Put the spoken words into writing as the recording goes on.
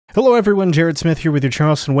Hello everyone, Jared Smith here with your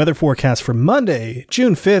Charleston weather forecast for Monday,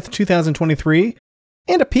 June 5th, 2023,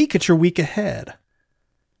 and a peek at your week ahead.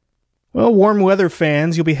 Well, warm weather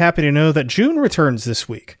fans, you'll be happy to know that June returns this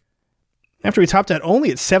week. After we topped out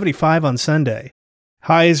only at 75 on Sunday,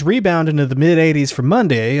 highs rebound into the mid-80s for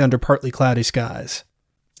Monday under partly cloudy skies.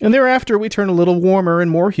 And thereafter we turn a little warmer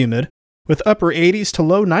and more humid, with upper 80s to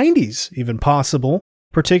low 90s even possible,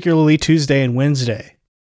 particularly Tuesday and Wednesday.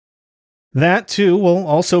 That, too, will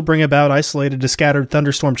also bring about isolated to scattered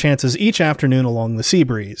thunderstorm chances each afternoon along the sea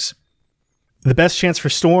breeze. The best chance for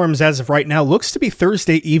storms as of right now looks to be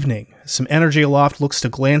Thursday evening. Some energy aloft looks to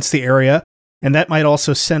glance the area, and that might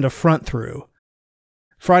also send a front through.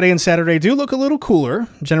 Friday and Saturday do look a little cooler,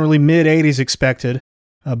 generally mid-80s expected,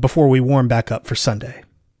 before we warm back up for Sunday.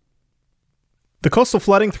 The coastal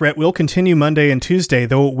flooding threat will continue Monday and Tuesday,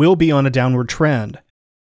 though it will be on a downward trend.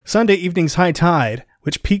 Sunday evening's high tide,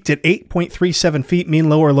 which peaked at 8.37 feet mean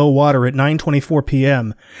low water at 9:24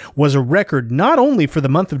 p.m., was a record not only for the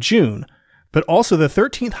month of June, but also the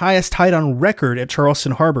 13th highest tide on record at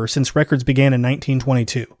Charleston Harbor since records began in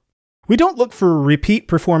 1922. We don't look for a repeat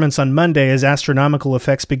performance on Monday as astronomical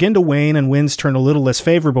effects begin to wane and winds turn a little less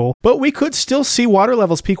favorable, but we could still see water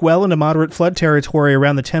levels peak well into moderate flood territory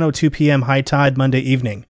around the 10:02 p.m. high tide Monday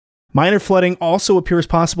evening. Minor flooding also appears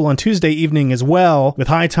possible on Tuesday evening as well, with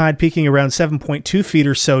high tide peaking around 7.2 feet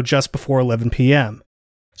or so just before 11 p.m.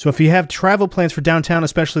 So if you have travel plans for downtown,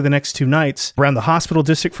 especially the next 2 nights, around the Hospital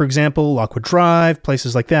District, for example, Lockwood Drive,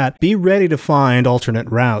 places like that, be ready to find alternate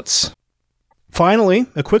routes. Finally,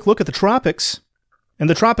 a quick look at the tropics. And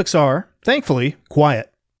the tropics are, thankfully,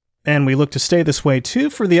 quiet. And we look to stay this way too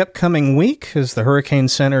for the upcoming week, as the Hurricane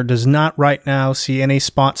Center does not right now see any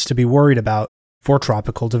spots to be worried about for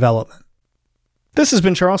tropical development. This has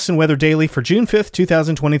been Charleston Weather Daily for June 5th,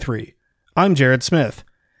 2023. I'm Jared Smith.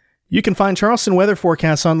 You can find Charleston weather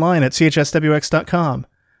forecasts online at chswx.com,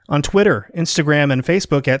 on Twitter, Instagram, and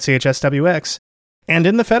Facebook at chswx, and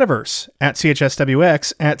in the Fediverse at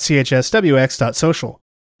chswx@chswx.social.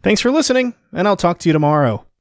 Thanks for listening, and I'll talk to you tomorrow.